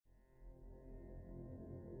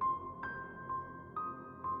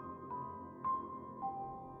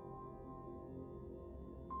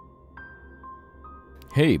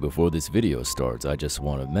Hey, before this video starts, I just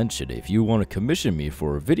want to mention if you want to commission me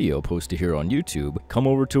for a video posted here on YouTube, come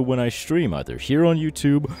over to when I stream either here on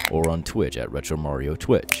YouTube or on Twitch at Retro Mario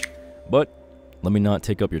Twitch. But let me not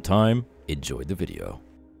take up your time, enjoy the video.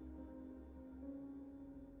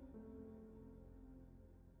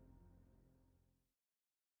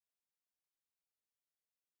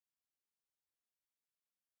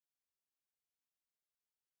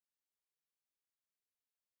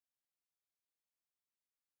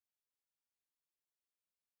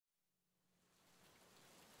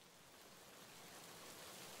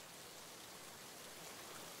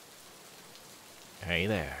 Hey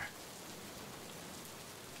there.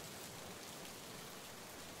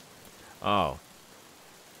 Oh,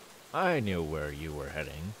 I knew where you were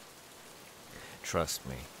heading. Trust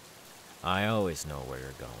me, I always know where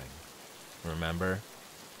you're going. Remember?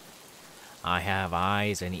 I have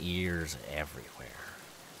eyes and ears everywhere.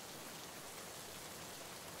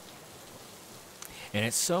 And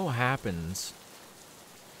it so happens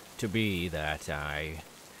to be that I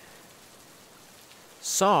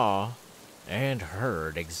saw and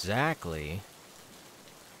heard exactly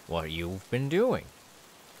what you've been doing.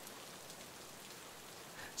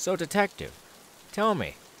 So, detective, tell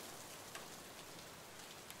me,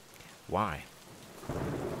 why?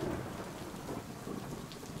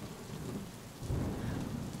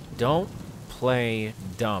 Don't play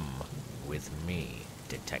dumb with me,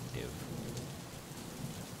 detective.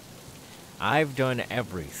 I've done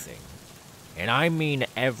everything, and I mean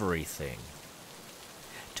everything,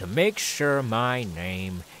 to make sure my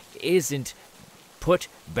name isn't put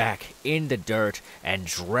back in the dirt and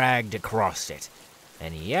dragged across it.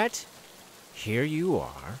 And yet, here you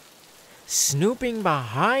are, snooping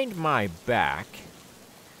behind my back,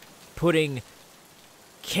 putting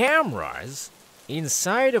cameras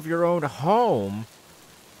inside of your own home,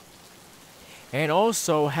 and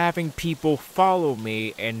also having people follow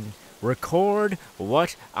me and record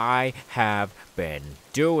what I have been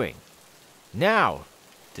doing. Now,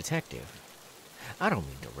 detective, I don't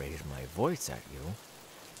mean to raise my voice at you,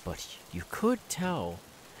 but you could tell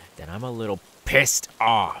that I'm a little pissed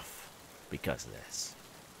off because of this.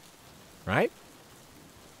 Right?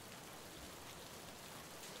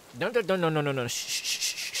 No.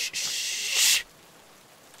 Shh.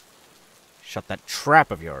 Shut that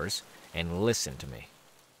trap of yours and listen to me.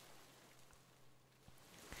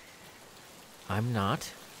 I'm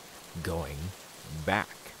not going back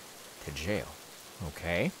to jail,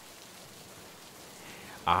 okay?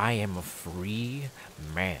 I am a free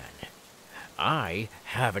man. I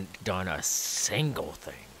haven't done a single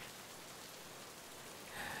thing.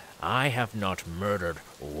 I have not murdered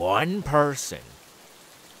one person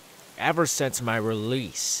ever since my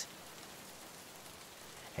release.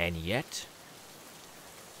 And yet,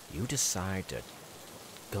 you decide to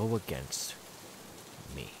go against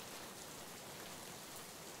me.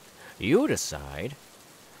 You decide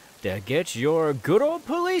to get your good old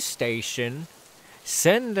police station,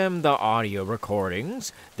 send them the audio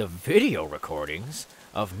recordings, the video recordings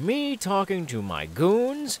of me talking to my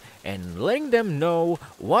goons and letting them know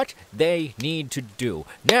what they need to do.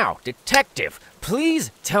 Now, detective, please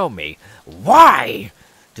tell me, why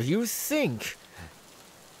do you think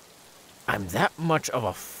I'm that much of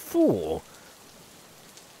a fool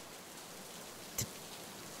to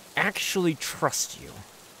actually trust you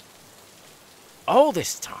all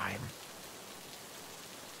this time?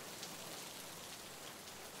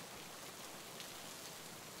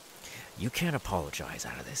 You can't apologize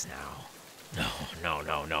out of this now.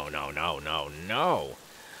 No.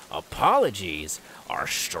 Apologies are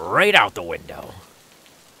straight out the window.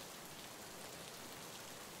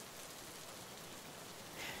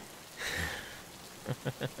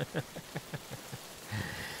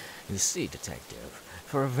 You see, detective,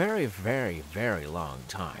 for a very, very, very long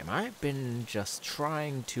time, I've been just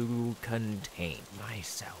trying to contain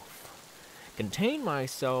myself. Contain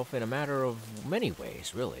myself in a matter of many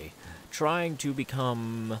ways, really. Trying to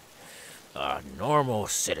become a normal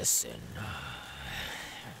citizen.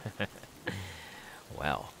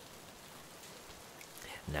 Well,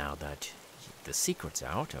 now that the secret's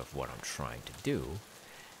out of what I'm trying to do,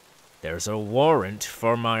 there's a warrant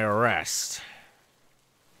for my arrest.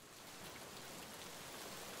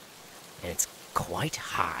 And it's quite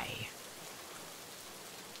high.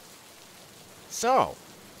 So,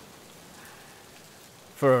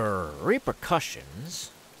 for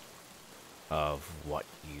repercussions of what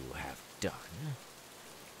you have done,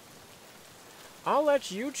 I'll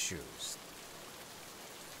let you choose.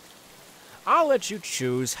 I'll let you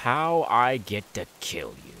choose how I get to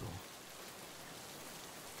kill you.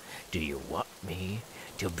 Do you want me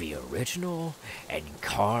to be original and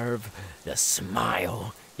carve the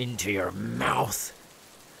smile into your mouth?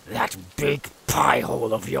 That big pie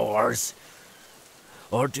hole of yours?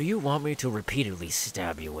 Or do you want me to repeatedly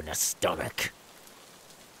stab you in the stomach?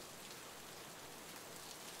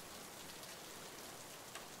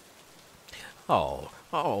 Oh,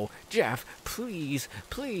 Jeff, please,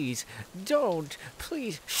 don't,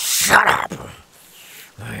 please. Shut up!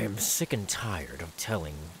 I'm sick and tired of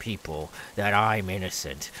telling people that I'm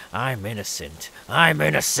innocent. I'm innocent. I've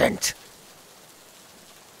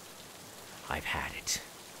had it.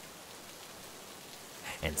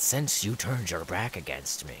 And since you turned your back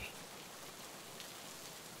against me,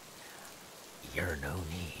 you're no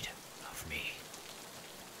need of me.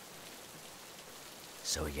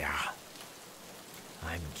 So yeah,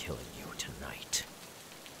 I'm killing you tonight.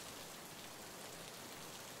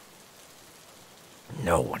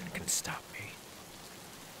 No one can stop me.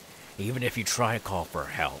 Even if you try to call for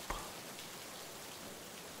help,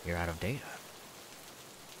 you're out of data.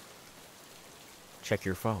 Check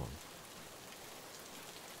your phone.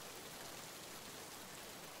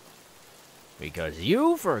 Because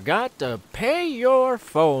you forgot to pay your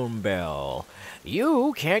phone bill.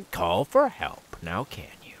 You can't call for help, now can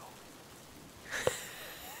you?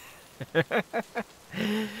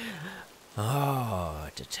 Oh,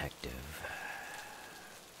 detective.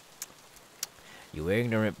 You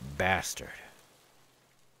ignorant bastard.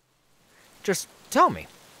 Just tell me,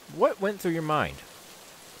 what went through your mind?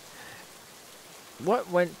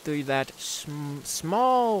 What went through that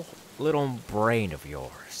small little brain of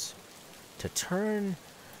yours to turn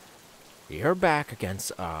your back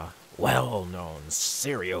against a well-known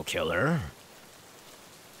serial killer?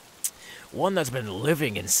 One that's been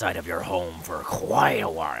living inside of your home for quite a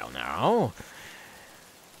while now,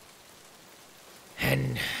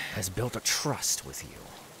 and has built a trust with you.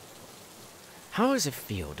 How does it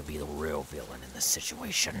feel to be the real villain in this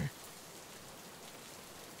situation?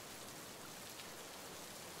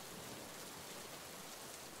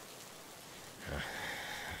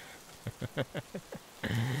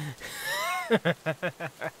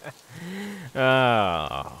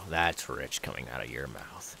 Oh, that's rich coming out of your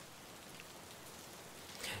mouth.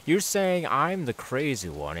 You're saying I'm the crazy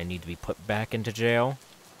one and need to be put back into jail?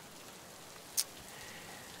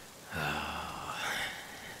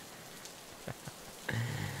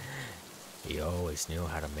 You always knew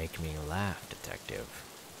how to make me laugh, detective.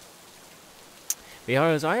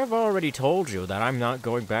 Because I have already told you that I'm not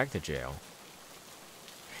going back to jail.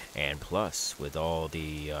 And plus, with all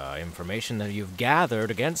the information that you've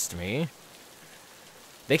gathered against me,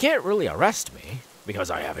 they can't really arrest me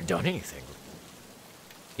because I haven't done anything.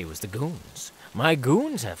 It was the goons. My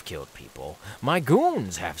goons have killed people. My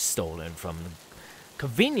goons have stolen from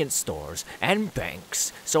convenience stores and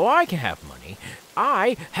banks so I can have money.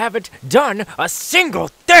 I haven't done a single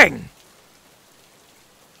thing!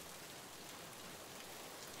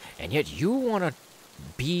 And yet you want to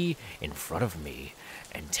be in front of me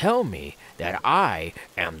and tell me that I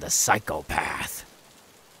am the psychopath.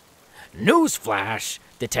 Newsflash,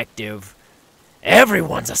 detective.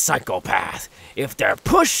 Everyone's a psychopath if they're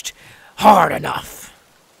pushed hard enough.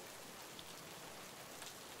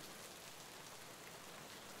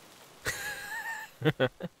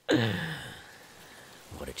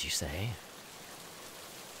 What did you say?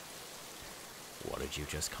 What did you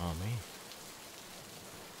just call me?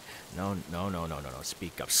 No.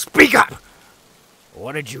 Speak up. Speak up!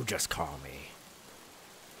 What did you just call me?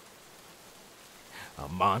 A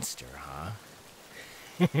monster, huh?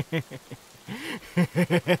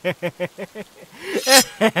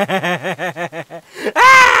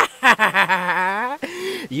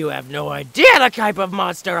 You have no idea the type of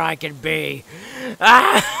monster I can be.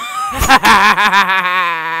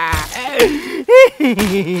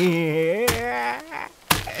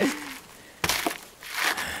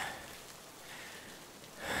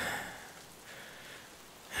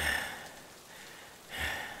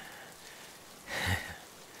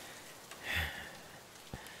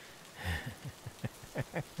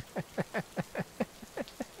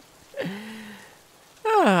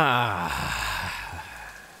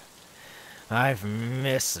 I've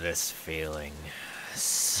missed this feeling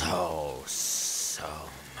so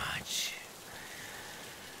much.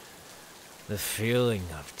 The feeling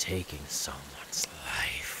of taking someone's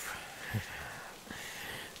life.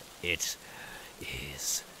 It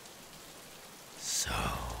is so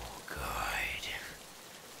good.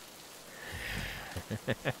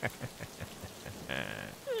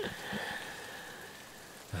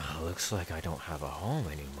 Looks like I don't have a home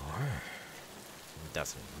anymore. It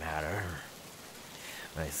doesn't matter.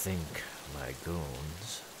 I think my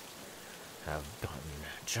goons have gotten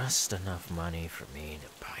just enough money for me to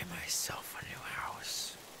buy myself a new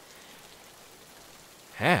house.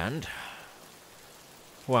 And,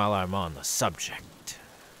 while I'm on the subject,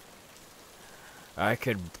 I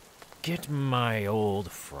could get my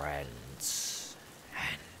old friends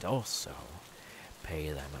and also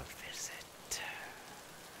pay them a visit.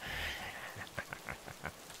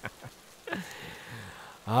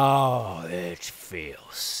 Oh, it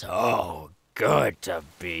feels so good to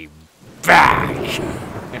be back.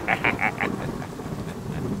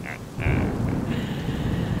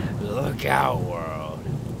 Look out, world.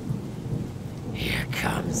 Here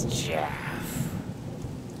comes Jack.